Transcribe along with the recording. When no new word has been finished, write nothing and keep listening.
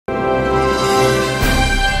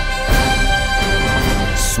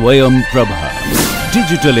Swayam Prabha.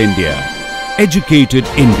 Digital India. Educated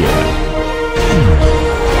India.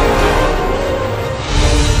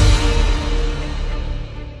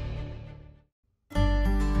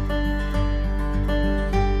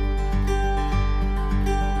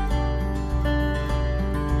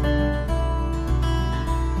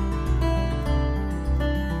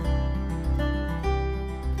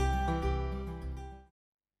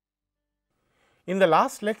 In the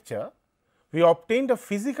last lecture, we obtained a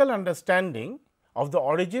physical understanding of the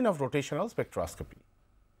origin of rotational spectroscopy.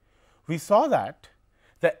 We saw that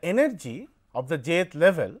the energy of the jth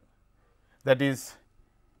level, that is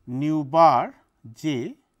nu bar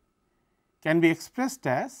j, can be expressed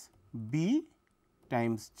as B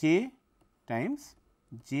times j times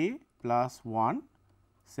j plus 1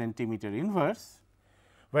 centimeter inverse,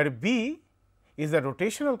 where B is the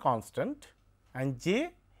rotational constant and j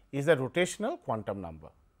is the rotational quantum number.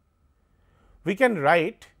 We can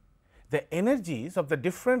write the energies of the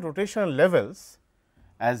different rotational levels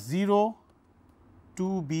as 0,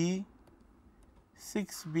 2b,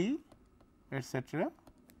 6b, etc.,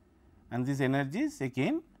 and these energies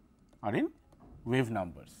again are in wave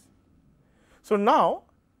numbers. So, now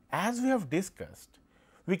as we have discussed,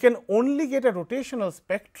 we can only get a rotational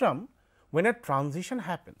spectrum when a transition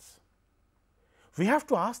happens. We have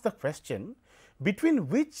to ask the question, between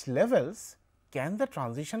which levels can the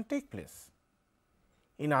transition take place?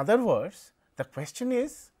 In other words, the question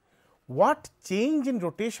is, what change in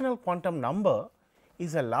rotational quantum number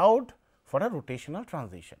is allowed for a rotational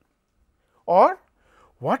transition, or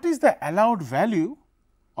what is the allowed value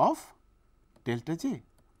of delta j?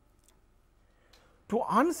 To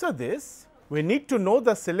answer this, we need to know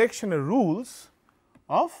the selection rules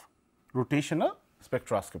of rotational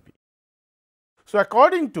spectroscopy. So,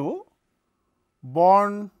 according to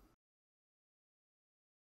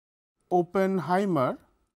Born-Oppenheimer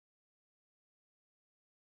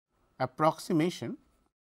approximation,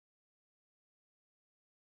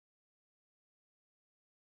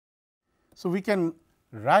 so we can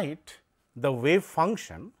write the wave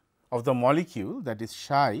function of the molecule, that is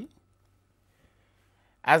psi,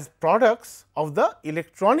 as products of the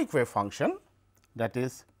electronic wave function, that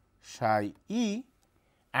is psi e,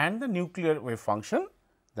 and the nuclear wave function,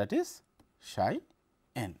 that is psi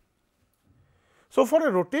n. So, for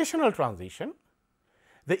a rotational transition,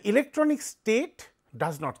 the electronic state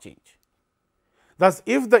does not change. Thus,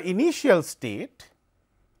 if the initial state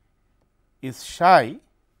is psi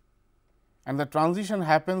and the transition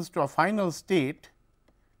happens to a final state,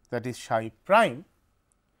 that is psi prime,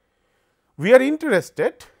 we are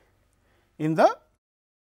interested in the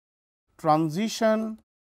transition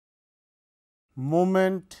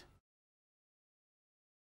moment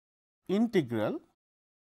integral,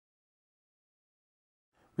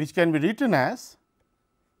 which can be written as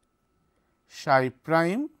psi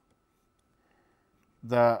prime,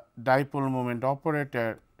 the dipole moment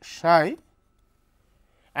operator psi,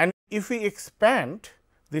 and if we expand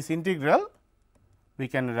this integral, we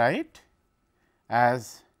can write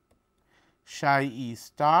as psi e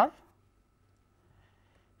star,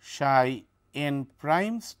 psi n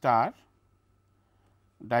prime star,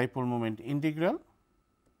 dipole moment integral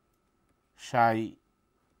psi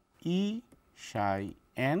e psi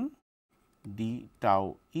n d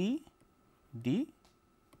tau e d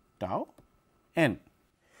tau n.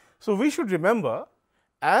 So, we should remember,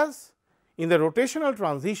 as in the rotational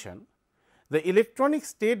transition the electronic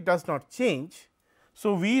state does not change.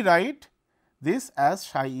 So, we write this as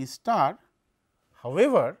psi e star.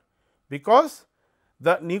 However, because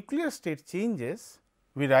the nuclear state changes,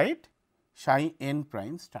 we write psi n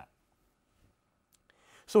prime star.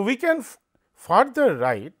 So, we can further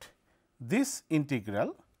write this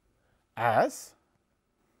integral as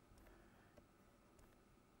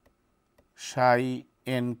psi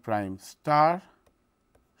n prime star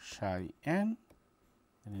psi n,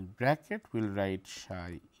 and in bracket we will write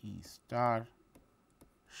psi e star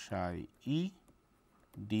psi e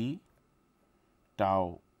d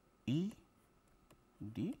tau e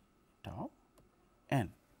d tau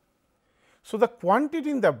n. So, the quantity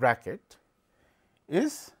in the bracket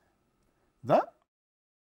is the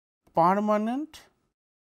permanent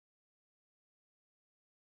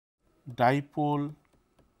dipole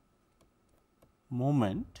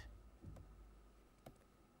moment,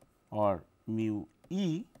 or mu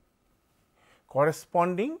e,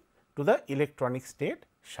 corresponding to the electronic state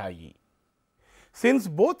psi e. Since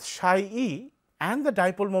both psi e and the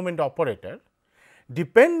dipole moment operator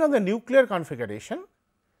depend on the nuclear configuration,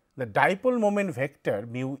 the dipole moment vector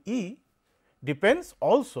mu e depends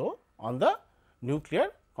also on the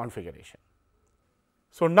nuclear configuration.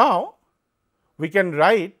 So, now we can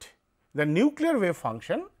write the nuclear wave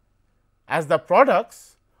function as the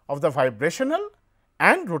products of the vibrational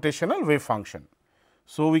and rotational wave function.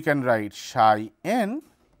 So, we can write psi n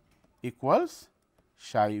equals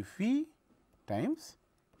psi v times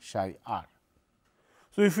psi r.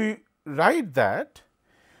 So, if we write that,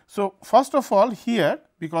 so first of all here,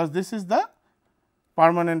 because this is the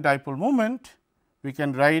permanent dipole moment, we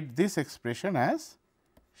can write this expression as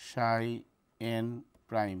psi n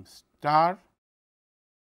prime star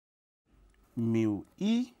mu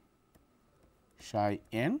e psi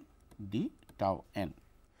n d tau n.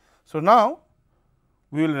 So, now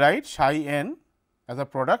we will write psi n as a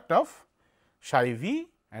product of psi v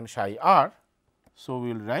and psi r. So,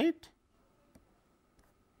 we will write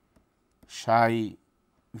psi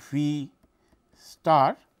v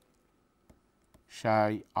star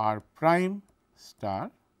psi r prime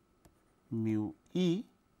star mu e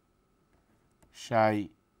psi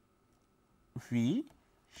v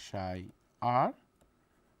psi r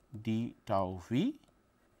d tau v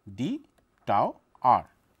d tau r.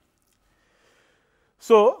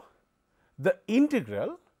 So, the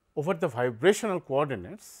integral over the vibrational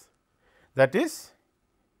coordinates, that is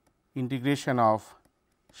integration of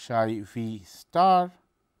psi v star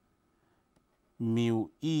mu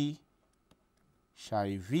e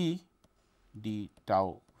psi v d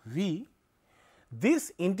tau v,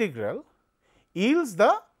 this integral yields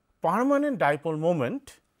the permanent dipole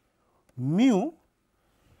moment mu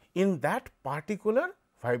in that particular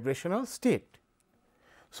vibrational state.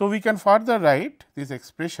 So, we can further write this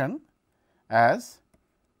expression as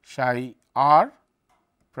psi r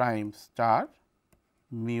prime star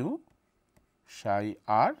mu psi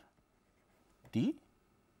r d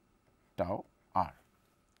tau r.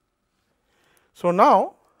 So,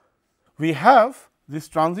 now we have this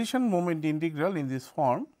transition moment integral in this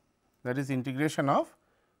form, that is integration of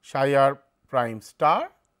psi r prime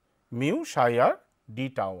star mu psi r d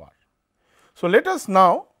tau r. So, let us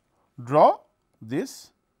now draw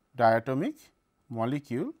this diatomic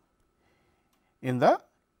molecule in the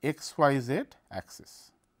x y z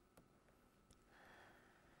axis.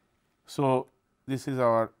 So, this is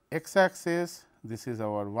our x axis, this is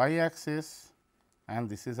our y axis and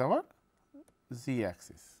this is our z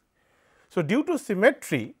axis. So, due to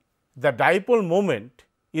symmetry, the dipole moment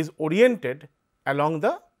is oriented along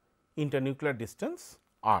the internuclear distance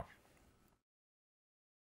r.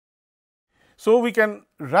 So, we can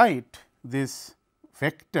write this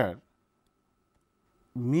vector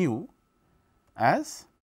mu as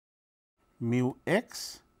mu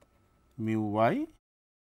x, mu y,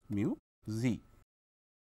 mu z.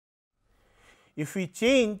 If we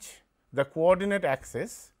change the coordinate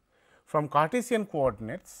axis from Cartesian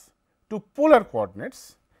coordinates to polar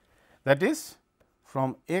coordinates, that is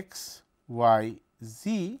from x, y,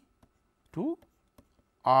 z to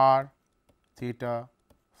r, theta,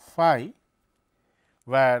 phi,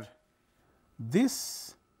 where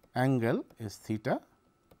this angle is theta,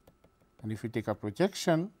 and if we take a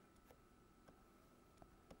projection,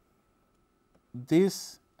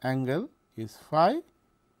 this angle is phi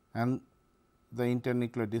and the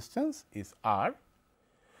internuclear distance is r.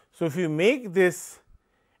 So, if you make this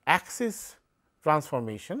axis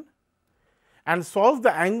transformation and solve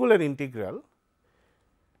the angular integral,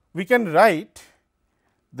 we can write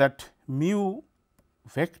that mu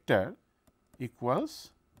vector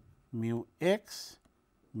equals mu x,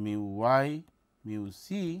 mu y, mu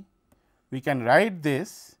z. We can write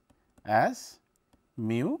this as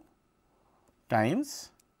mu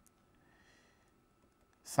times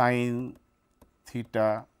sin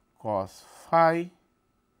theta cos phi,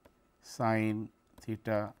 sin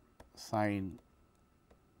theta sin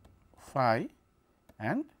phi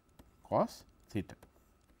and cos theta.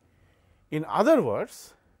 In other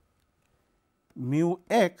words, mu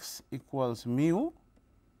x equals mu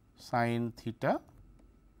sin theta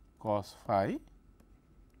cos phi,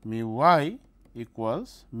 mu y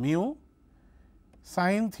equals mu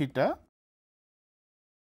sin theta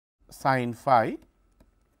sin phi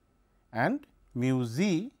and mu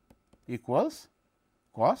z equals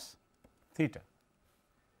cos theta.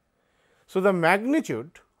 So, the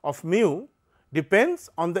magnitude of mu depends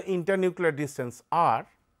on the internuclear distance r,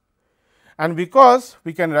 and because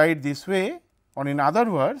we can write this way, or in other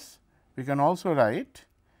words we can also write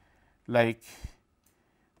like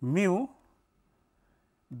mu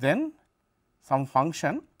then some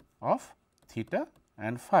function of theta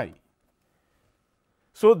and phi.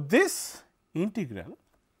 So, this integral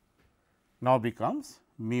now becomes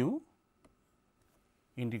mu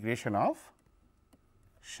integration of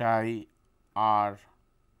psi r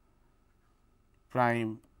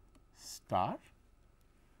prime star,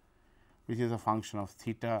 which is a function of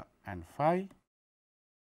theta and phi.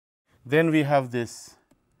 Then we have this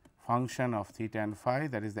function of theta and phi,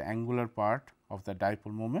 that is the angular part of the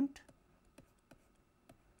dipole moment,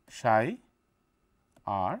 psi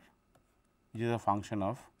r, which is a function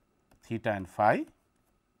of theta and phi,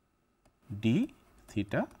 d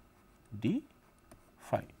theta d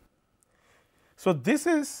phi. So, this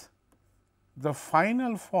is the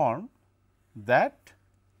final form that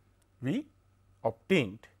we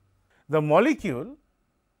obtained. The molecule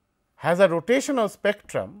has a rotational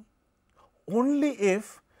spectrum only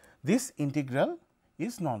if this integral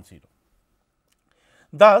is non-zero.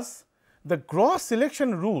 Thus, the gross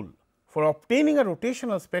selection rule for obtaining a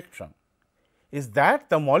rotational spectrum is that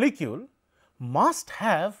the molecule must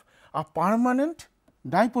have a permanent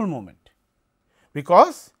dipole moment,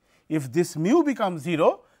 because if this mu becomes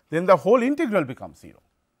 0, then the whole integral becomes 0.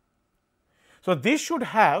 So, this should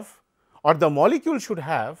have, or the molecule should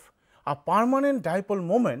have, a permanent dipole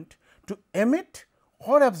moment to emit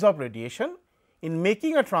or absorb radiation in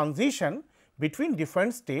making a transition between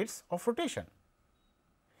different states of rotation.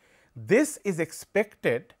 This is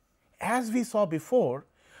expected, as we saw before.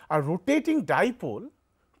 A rotating dipole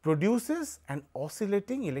produces an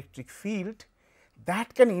oscillating electric field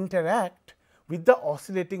that can interact with the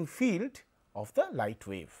oscillating field of the light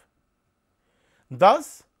wave.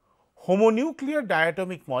 Thus, homonuclear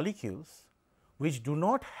diatomic molecules which do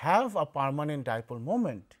not have a permanent dipole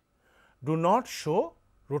moment do not show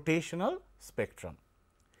rotational spectrum.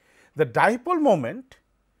 The dipole moment,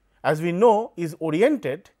 as we know, is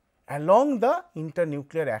oriented along the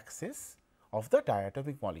internuclear axis of the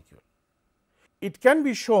diatomic molecule. It can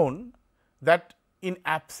be shown that in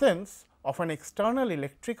absence of an external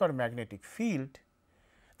electric or magnetic field,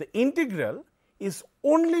 the integral is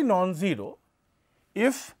only non-zero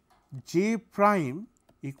if j prime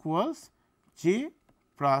equals j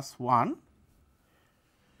plus 1,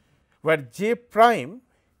 where j prime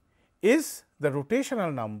is the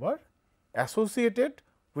rotational number associated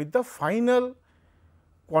with the final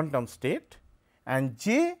quantum state and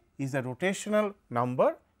j is a rotational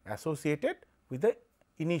number associated with the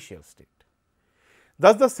initial state.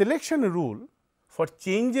 Thus, the selection rule for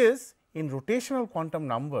changes in rotational quantum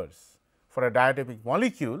numbers for a diatomic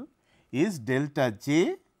molecule is delta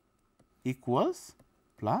j equals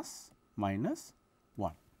plus minus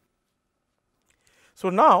 1. So,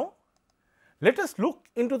 now let us look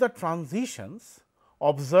into the transitions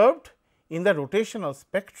observed in the rotational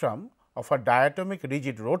spectrum of a diatomic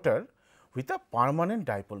rigid rotor with a permanent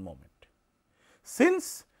dipole moment.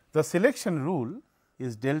 Since the selection rule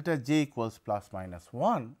is delta j equals plus minus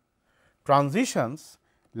 1, transitions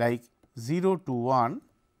like 0 to 1,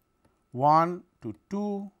 1 to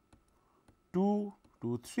 2, 2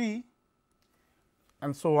 to 3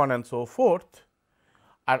 and so on and so forth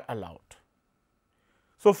are allowed.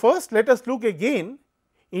 So, first let us look again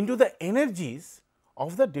into the energies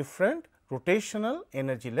of the different rotational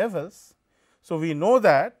energy levels. So, we know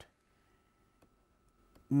that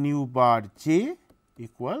nu bar j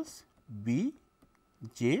equals b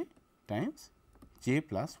j times j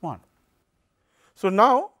plus 1. So,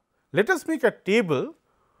 now let us make a table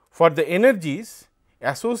for the energies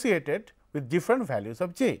associated with different values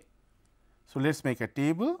of j. So, let us make a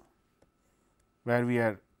table where we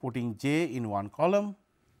are putting j in one column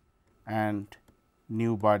and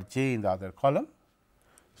nu bar j in the other column.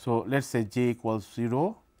 So, let us say j equals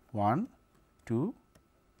 0, 1, 2,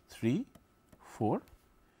 3, 4.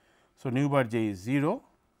 So, nu bar j is 0.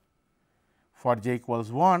 For j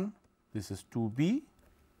equals 1, this is 2 b.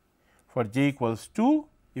 For j equals 2,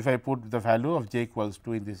 if I put the value of j equals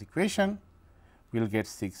 2 in this equation, we will get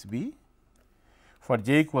 6 b. For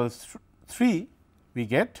j equals 3, we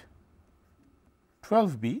get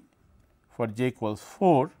 12 b. For j equals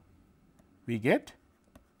 4, we get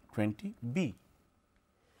 20 b.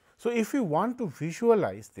 So, if we want to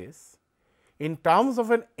visualize this in terms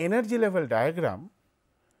of an energy level diagram,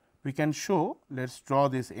 we can show, let us draw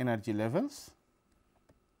these energy levels.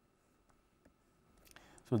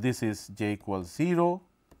 So, this is j equals 0,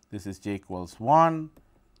 this is j equals 1,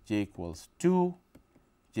 j equals 2,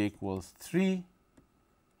 j equals 3,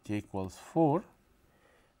 j equals 4,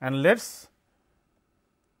 and let us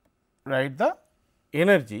write the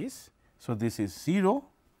energies. So, this is 0,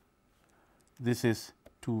 this is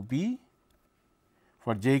 2 b,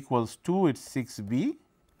 for j equals 2 it is 6 b,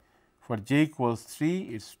 for j equals 3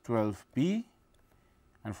 it is 12 b,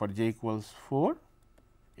 and for j equals 4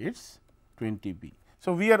 it is 20 b.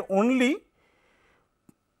 So, we are only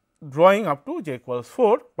drawing up to j equals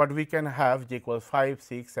 4, but we can have j equals 5,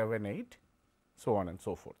 6, 7, 8, so on and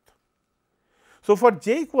so forth. So, for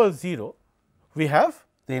j equals 0, we have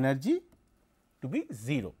the energy to be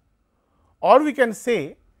 0, or we can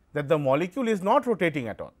say that the molecule is not rotating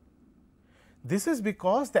at all. This is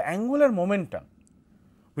because the angular momentum,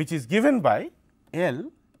 which is given by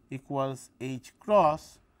L equals h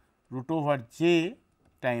cross root over j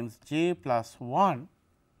times j plus 1,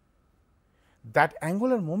 that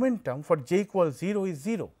angular momentum for j equals 0 is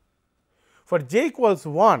 0. For j equals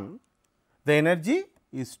 1, the energy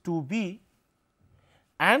is 2 b,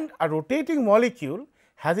 and a rotating molecule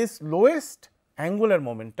has its lowest angular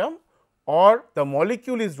momentum, or the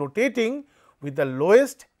molecule is rotating with the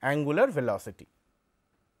lowest angular velocity.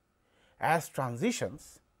 As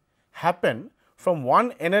transitions happen from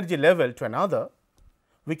one energy level to another,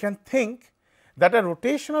 we can think that a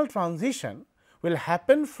rotational transition will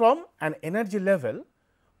happen from an energy level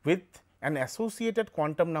with an associated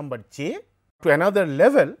quantum number j to another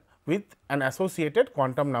level with an associated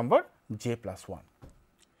quantum number j plus 1.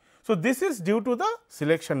 So, this is due to the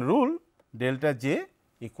selection rule delta j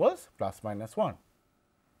equals plus minus 1.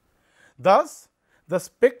 Thus, the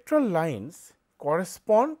spectral lines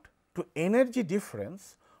correspond to energy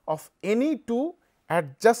difference of any two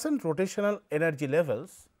adjacent rotational energy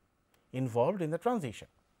levels involved in the transition.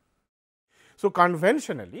 So,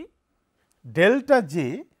 conventionally delta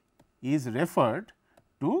j is referred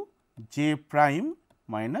to j prime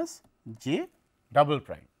minus j double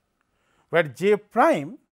prime, where j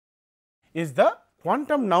prime is the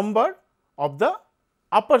quantum number of the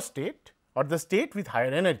upper state or the state with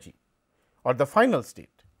higher energy or the final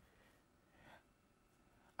state,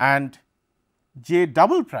 and j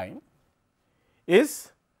double prime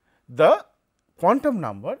is the quantum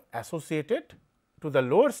number associated to the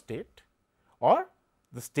lower state or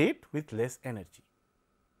the state with less energy.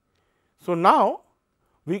 So, now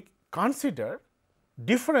we consider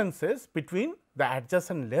differences between the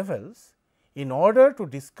adjacent levels in order to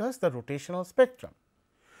discuss the rotational spectrum.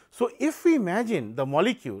 So, if we imagine the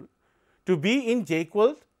molecule to be in j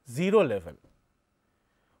equals 0 level,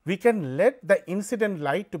 we can let the incident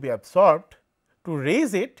light to be absorbed to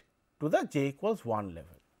raise it to the j equals 1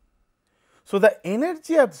 level. So, the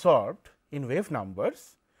energy absorbed in wave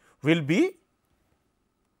numbers will be,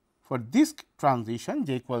 for this transition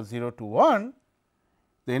j equals 0 to 1,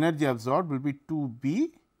 the energy absorbed will be 2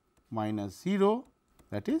 b minus 0,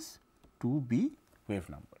 that is 2 b wave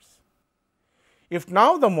numbers. If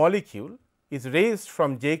now the molecule is raised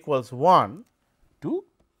from j equals 1 to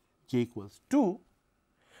j equals 2,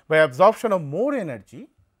 by absorption of more energy,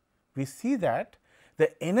 we see that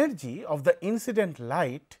the energy of the incident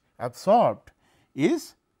light absorbed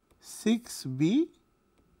is 6 b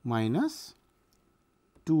minus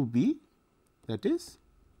 2 b, that is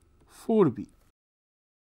 4 b.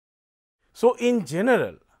 So, in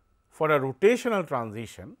general, for a rotational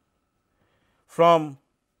transition from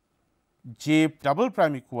j double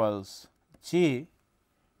prime equals j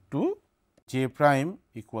to j prime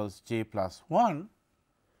equals j plus 1,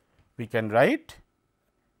 we can write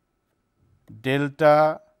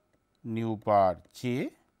delta nu bar j,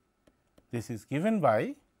 this is given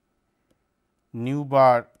by nu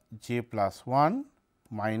bar j plus 1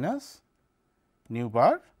 minus nu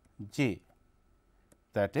bar j,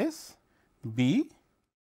 that is b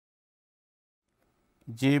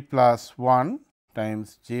j plus 1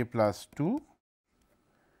 times j plus 2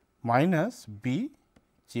 minus b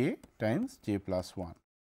j times j plus 1.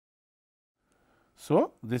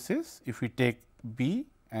 So, this is, if we take b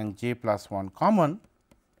and j plus 1 common,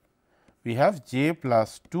 we have j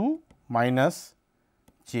plus 2 minus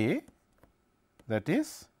j, that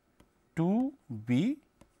is 2 b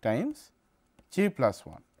times j plus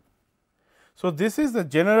 1. So, this is the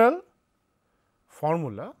general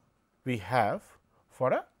formula we have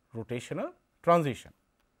for a rotational transition.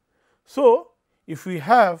 So, if we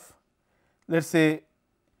have, let us say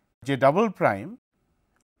j double prime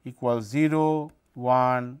equals 0,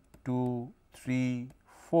 1, 2, 3,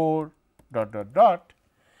 4 dot dot dot,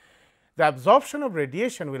 the absorption of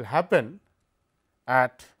radiation will happen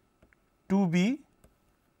at 2 b,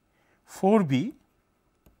 4 b,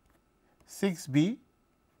 6 b,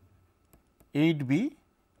 8 b,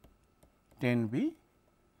 10 b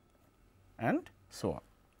and so on.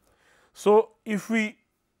 So, if we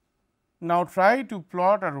now try to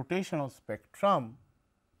plot a rotational spectrum,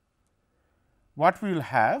 what we will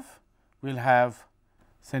have? We will have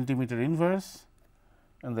centimeter inverse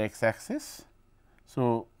on the x axis.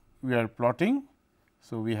 So, we are plotting.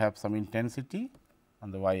 So, we have some intensity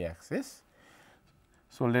on the y axis.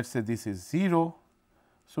 So, let us say this is 0.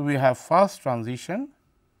 So, we have first transition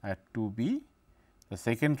at 2 b, the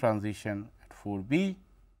second transition at 4 b,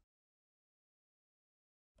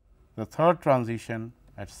 the third transition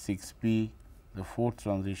at 6 b, the fourth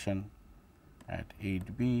transition at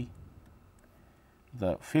 8B,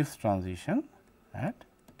 the fifth transition at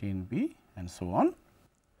 10B, and so on.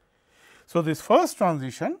 So, this first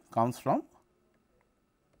transition comes from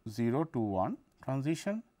 0 to 1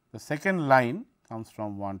 transition, the second line comes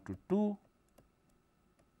from 1 to 2,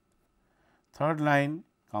 third line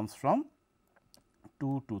comes from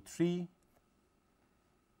 2 to 3.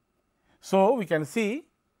 So, we can see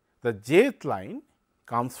the jth line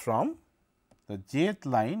comes from the jth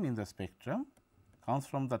line in the spectrum comes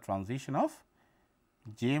from the transition of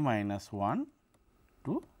j minus 1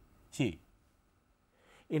 to j.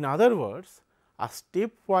 In other words, a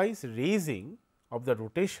stepwise raising of the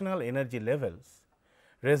rotational energy levels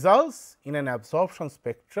results in an absorption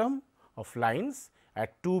spectrum of lines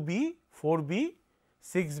at 2B, 4B,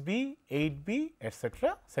 6B, 8B,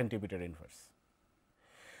 etcetera centimeter inverse.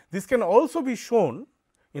 This can also be shown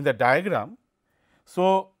in the diagram.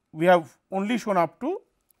 So, we have only shown up to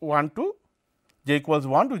 1 to j equals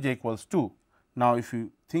 1 to j equals 2. Now, if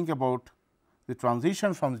you think about the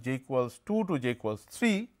transition from j equals 2 to j equals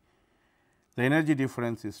 3, the energy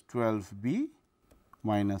difference is 12B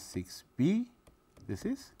minus 6B, this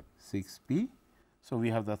is 6B. So, we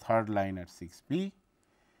have the third line at 6B.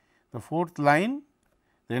 The fourth line,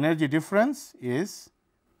 the energy difference is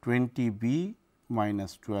 20B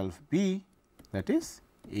minus 12B, that is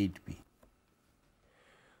 8B.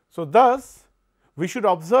 So, thus we should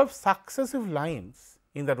observe successive lines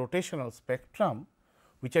in the rotational spectrum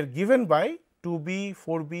which are given by 2B,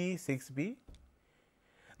 4B, 6B.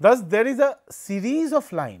 Thus, there is a series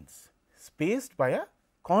of lines spaced by a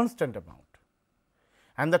constant amount,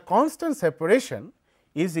 and the constant separation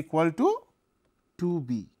is equal to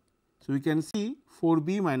 2B. So, we can see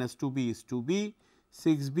 4B minus 2B is 2B,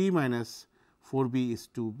 6B minus 4B is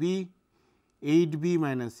 2B, 8B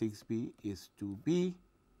minus 6B is 2B,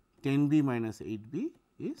 10B minus 8B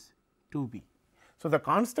is 2B. So, the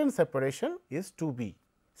constant separation is 2B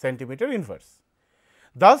centimeter inverse.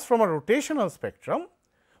 Thus, from a rotational spectrum,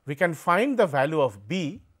 we can find the value of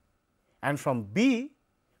B, and from B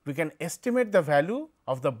we can estimate the value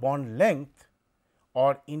of the bond length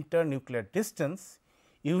or internuclear distance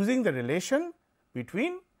using the relation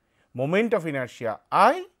between moment of inertia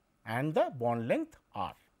I and the bond length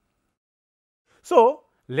R. So,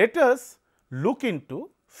 let us look into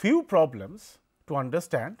few problems to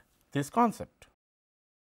understand this concept.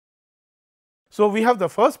 So, we have the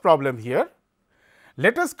first problem here.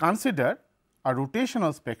 Let us consider a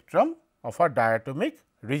rotational spectrum of a diatomic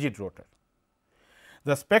rigid rotor.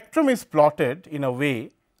 The spectrum is plotted in a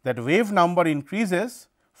way that wave number increases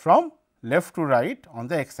from left to right on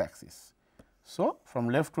the x axis. So, from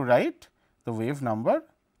left to right the wave number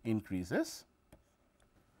increases.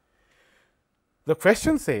 The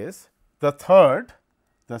question says the third,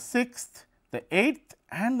 the sixth, the eighth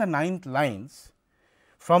and the ninth lines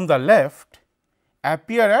from the left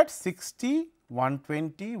appear at 60,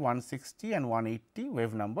 120, 160 and 180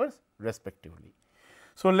 wave numbers respectively.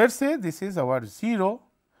 So, let us say this is our 0.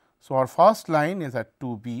 So, our first line is at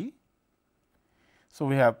 2B. So,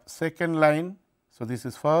 we have second line. So, this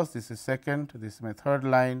is first, this is second, this is my third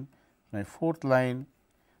line, my fourth line,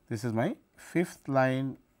 this is my fifth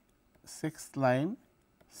line, sixth line,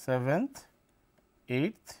 seventh,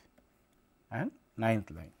 eighth and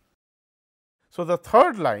ninth line. So, the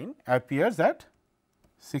third line appears at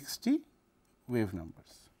 60 wave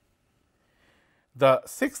numbers, the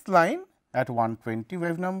sixth line at 120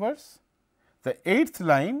 wave numbers, the eighth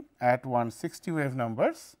line at 160 wave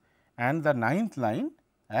numbers and the ninth line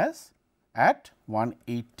as at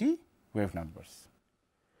 180 wave numbers.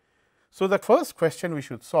 So, the first question we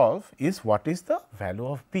should solve is what is the value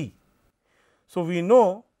of B. So, we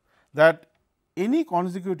know that any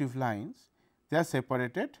consecutive lines they are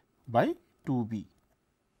separated by 2B.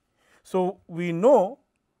 So, we know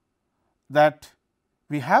that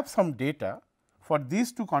we have some data for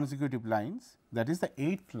these two consecutive lines, that is the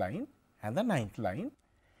 8th line and the 9th line.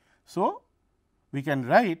 So, we can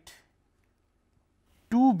write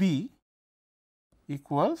 2B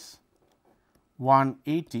equals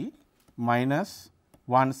 180 minus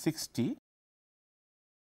 160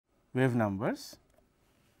 wave numbers,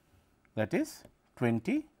 that is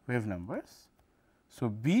 20 wave numbers. So,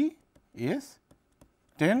 B is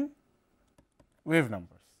 10 wave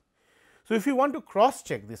numbers. So, if you want to cross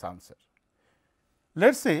check this answer,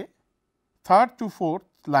 let us say third to fourth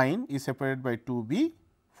line is separated by 2B,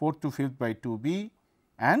 fourth to fifth by 2B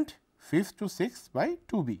and fifth to sixth by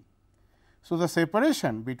 2B. So, the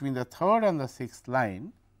separation between the third and the sixth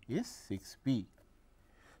line is 6B.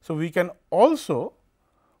 So, we can also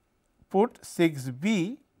put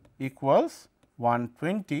 6B equals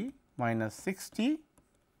 120 minus 60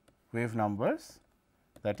 wave numbers,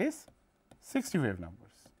 that is 60 wave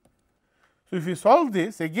numbers. So, if we solve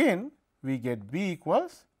this again, we get B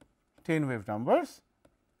equals 10 wave numbers.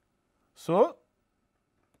 So,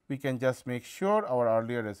 we can just make sure our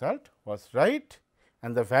earlier result was right,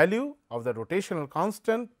 and the value of the rotational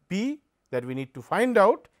constant B that we need to find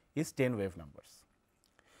out is 10 wave numbers.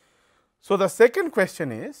 So, the second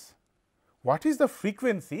question is, what is the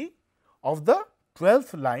frequency of the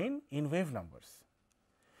 12th line in wave numbers?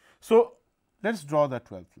 So, let us draw the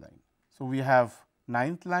 12th line. So, we have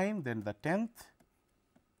 9th line, then the 10th,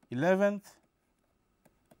 11th,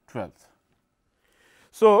 12th.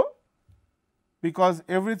 So, because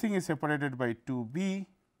everything is separated by 2 b,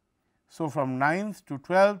 so from 9th to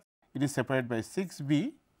 12th it is separated by 6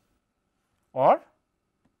 b or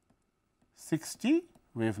 60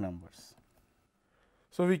 wave numbers.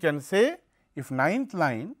 So, we can say if 9th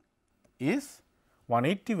line is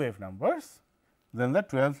 180 wave numbers, then the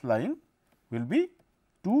 12th line will be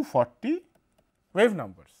 240 wave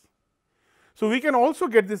numbers. So, we can also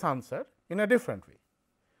get this answer in a different way.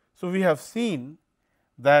 So, we have seen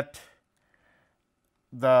that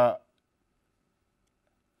the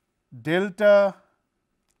delta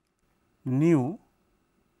nu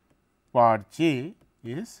per j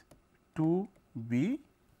is 2 b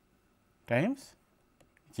times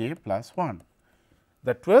j plus 1.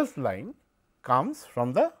 The 12th line comes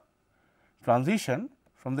from the transition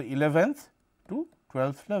from the 11th to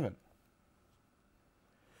 12th level.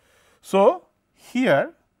 So,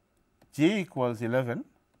 here j equals 11,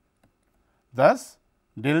 thus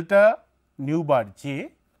delta nu bar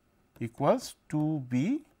j equals 2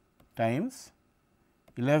 b times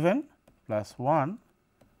 11 plus 1,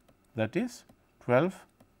 that is 12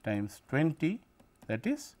 times 20, that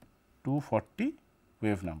is 240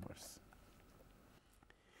 wave numbers.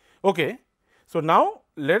 Okay. So, now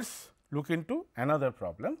let us look into another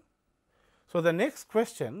problem. So, the next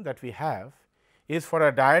question that we have is for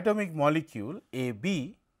a diatomic molecule A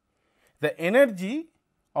B, the energy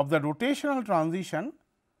of the rotational transition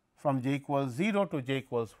from j equals 0 to j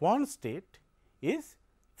equals 1 state is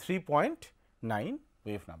 3.9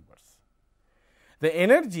 wave numbers. The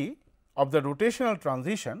energy of the rotational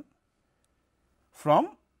transition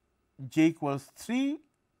from j equals 3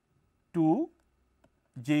 to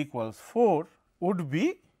j equals 4 would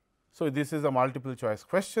be, so this is a multiple choice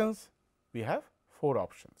questions, we have 4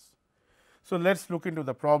 options. So, let us look into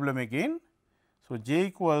the problem again. So, j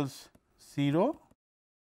equals 0,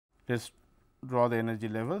 let us draw the energy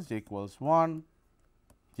levels, j equals 1,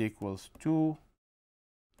 j equals 2,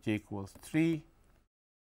 j equals 3,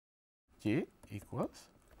 j equals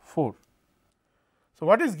 4. So,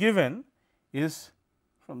 what is given is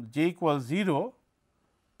from j equals 0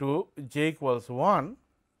 to j equals 1,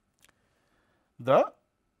 the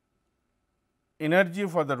energy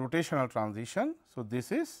for the rotational transition. So,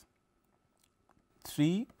 this is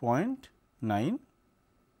 3.9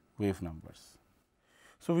 wave numbers.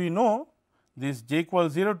 So, we know this j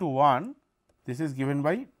equals 0 to 1, this is given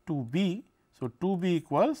by 2 b. So, 2 b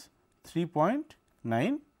equals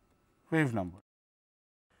 3.9 wave number.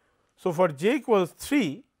 So, for j equals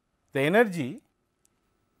 3, the energy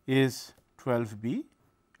is 12 b,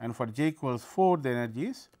 and for j equals 4, the energy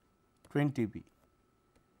is 20 b.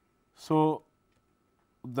 So,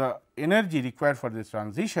 the energy required for this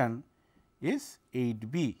transition is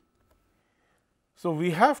 8 b. So,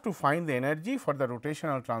 we have to find the energy for the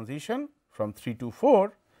rotational transition from 3 to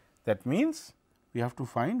 4. That means, we have to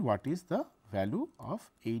find what is the value of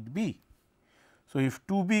 8 b. So, if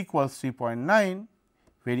 2 b equals 3.9,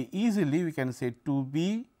 very easily we can say 2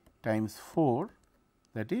 b times 4,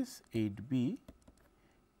 that is 8 b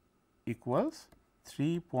equals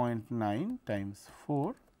 3.9 times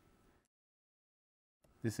 4,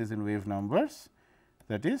 this is in wave numbers,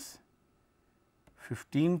 that is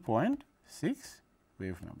 15.6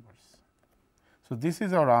 wave numbers. So, this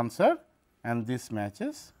is our answer, and this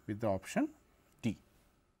matches with the option D.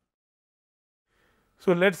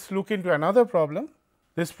 So, let us look into another problem.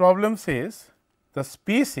 This problem says the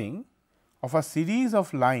spacing of a series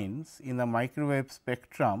of lines in the microwave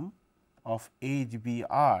spectrum of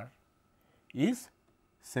HBr is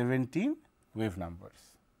 17 wave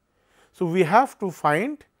numbers. So, we have to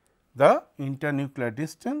find the internuclear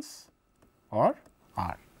distance or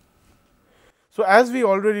r. So, as we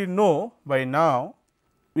already know by now,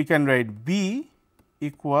 we can write B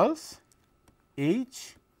equals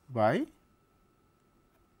h by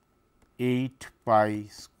 8 pi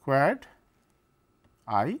squared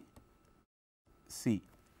I c.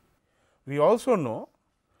 We also know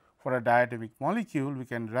for a diatomic molecule, we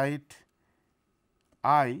can write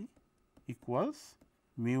I equals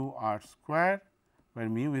mu r square where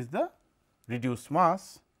mu is the reduced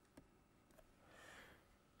mass.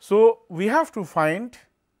 So, we have to find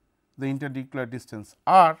the internuclear distance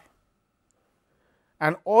r,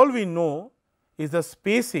 and all we know is the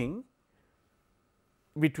spacing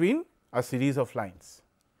between a series of lines.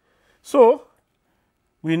 So,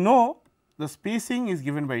 we know the spacing is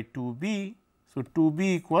given by 2b. So,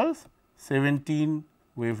 2b equals 17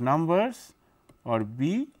 wave numbers, or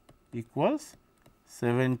b equals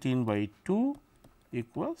 17 by 2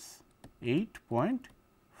 equals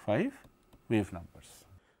 8.5 wave numbers.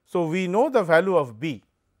 So, we know the value of b.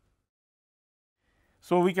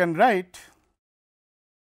 So, we can write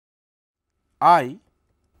I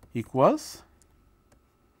equals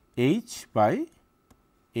h by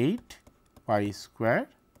 8 pi square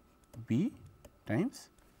b times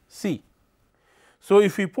c. So,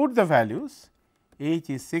 if we put the values, h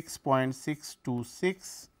is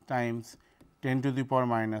 6.626 times 10 to the power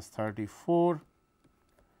minus 34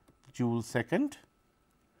 joule second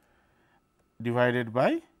divided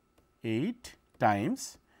by 8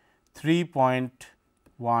 times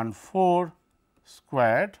 3.14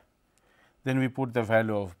 squared, then we put the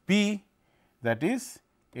value of b, that is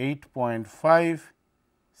 8.5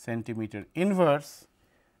 centimeter inverse,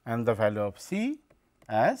 and the value of c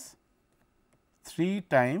as 3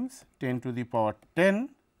 times 10 to the power 10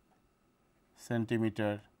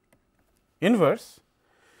 centimeter inverse.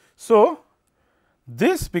 So,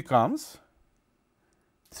 this becomes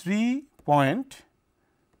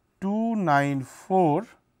 3.294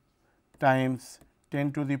 times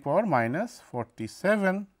 10 to the power minus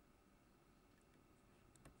 47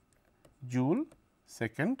 joule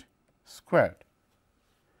second squared.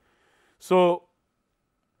 So,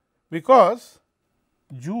 because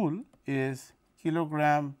joule is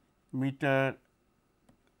kilogram meter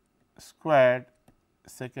squared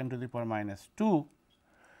second to the power minus 2,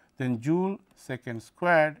 then joule second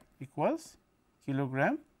squared equals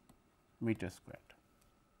kilogram meter squared.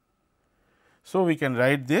 So, we can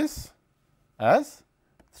write this as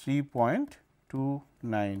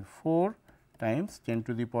 3.294 times 10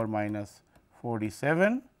 to the power minus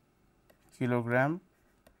 47 kilogram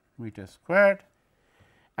meter squared,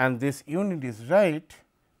 and this unit is right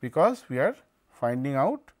because we are finding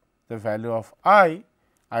out the value of I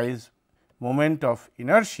is moment of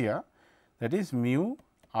inertia, that is mu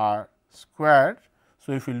r squared.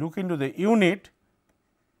 So, if we look into the unit,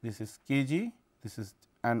 this is kg, this is,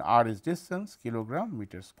 and r is distance, kilogram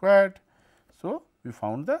meter squared. So, we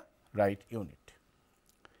found the right unit.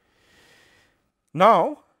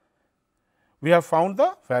 Now, we have found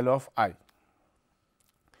the value of I.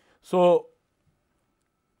 So,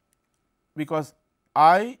 because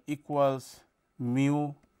I equals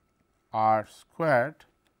mu r squared,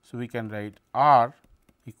 so we can write r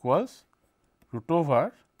equals root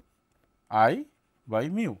over I by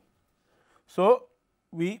mu. So,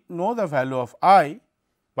 we know the value of I,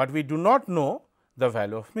 but we do not know the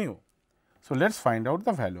value of mu. So, let us find out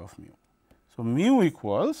the value of mu. So, mu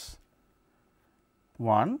equals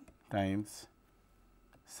 1 times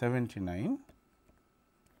 79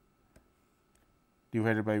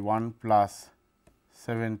 divided by 1 plus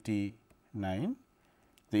 79,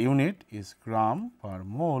 the unit is gram per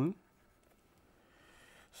mole.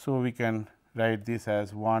 So, we can write this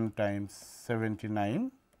as 1 times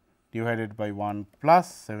 79 divided by 1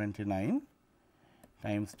 plus 79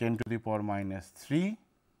 times 10 to the power minus 3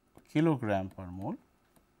 kilogram per mole,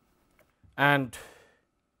 and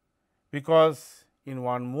because in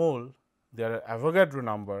 1 mole there are Avogadro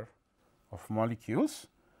number of molecules.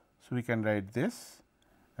 So, we can write this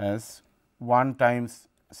as 1 times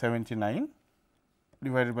 79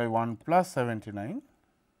 divided by 1 plus 79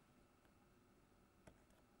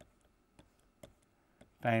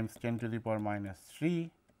 times 10 to the power minus 3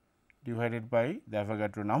 divided by the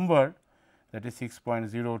Avogadro number, that is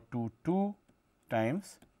 6.022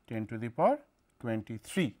 times 10 to the power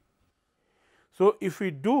 23. So, if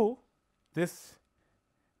we do this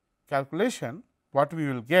calculation, what we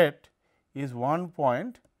will get is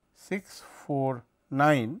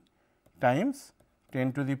 1.649 times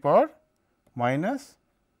 10 to the power minus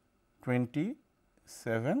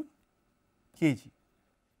 27 kg.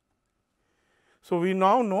 So, we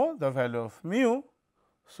now know the value of mu.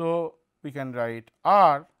 So, we can write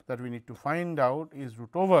r that we need to find out is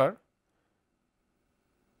root over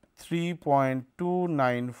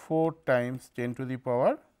 3.294 times 10 to the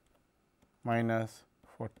power minus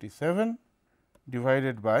 47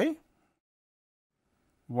 divided by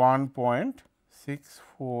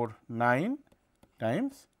 1.649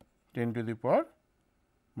 times 10 to the power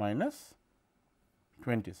minus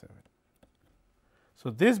 27. So,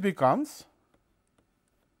 this becomes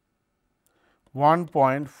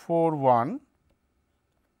 1.41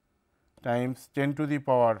 times 10 to the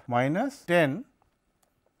power minus 10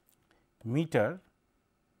 meter.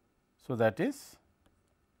 So, that is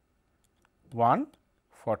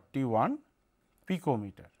 141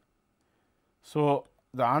 picometer. So,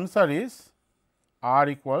 the answer is R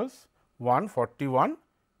equals 141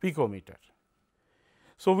 picometer.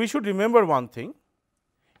 So, we should remember one thing.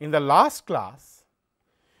 In the last class,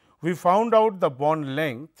 we found out the bond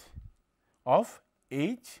length of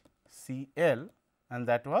HCl and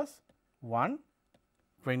that was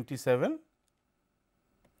 127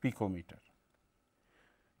 picometer.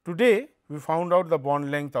 Today, we found out the bond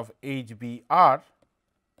length of HBr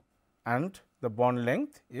and the bond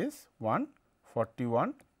length is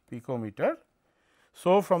 141 picometer.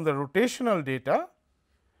 So, from the rotational data,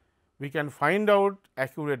 we can find out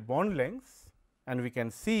accurate bond lengths and we can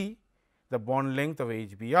see the bond length of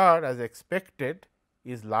HBr as expected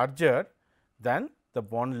is larger than the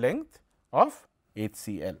bond length of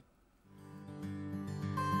HCl.